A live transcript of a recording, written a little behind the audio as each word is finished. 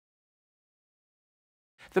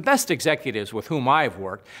The best executives with whom I've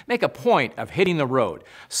worked make a point of hitting the road.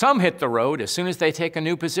 Some hit the road as soon as they take a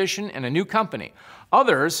new position in a new company.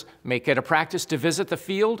 Others make it a practice to visit the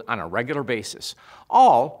field on a regular basis.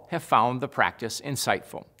 All have found the practice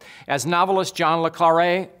insightful. As novelist John le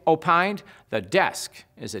Carré opined, the desk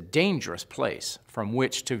is a dangerous place from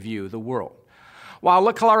which to view the world. While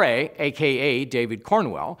le Carré, aka David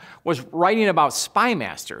Cornwell, was writing about spy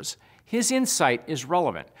masters, his insight is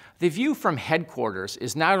relevant. The view from headquarters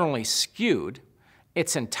is not only skewed,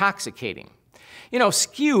 it's intoxicating. You know,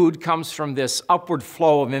 skewed comes from this upward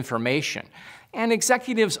flow of information, and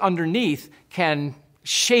executives underneath can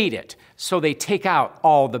shade it so they take out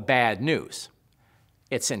all the bad news.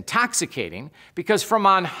 It's intoxicating because from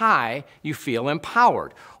on high you feel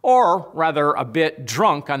empowered, or rather a bit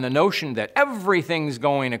drunk on the notion that everything's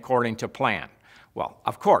going according to plan. Well,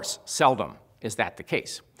 of course, seldom is that the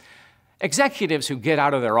case. Executives who get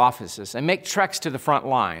out of their offices and make treks to the front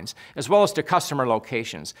lines, as well as to customer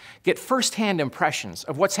locations, get firsthand impressions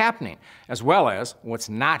of what's happening, as well as what's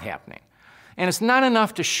not happening. And it's not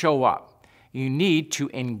enough to show up. You need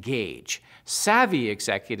to engage. Savvy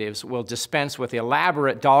executives will dispense with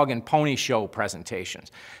elaborate dog and pony show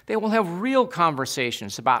presentations. They will have real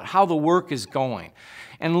conversations about how the work is going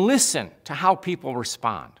and listen to how people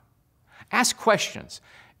respond. Ask questions,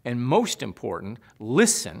 and most important,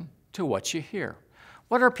 listen to what you hear.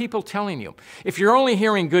 What are people telling you? If you're only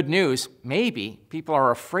hearing good news, maybe people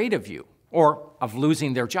are afraid of you or of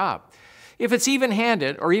losing their job. If it's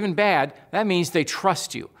even-handed or even bad, that means they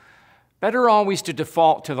trust you. Better always to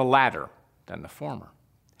default to the latter than the former.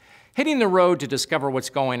 Hitting the road to discover what's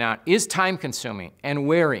going on is time-consuming and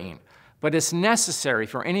wearying, but it's necessary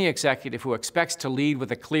for any executive who expects to lead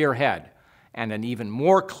with a clear head and an even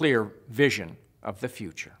more clear vision of the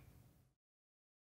future.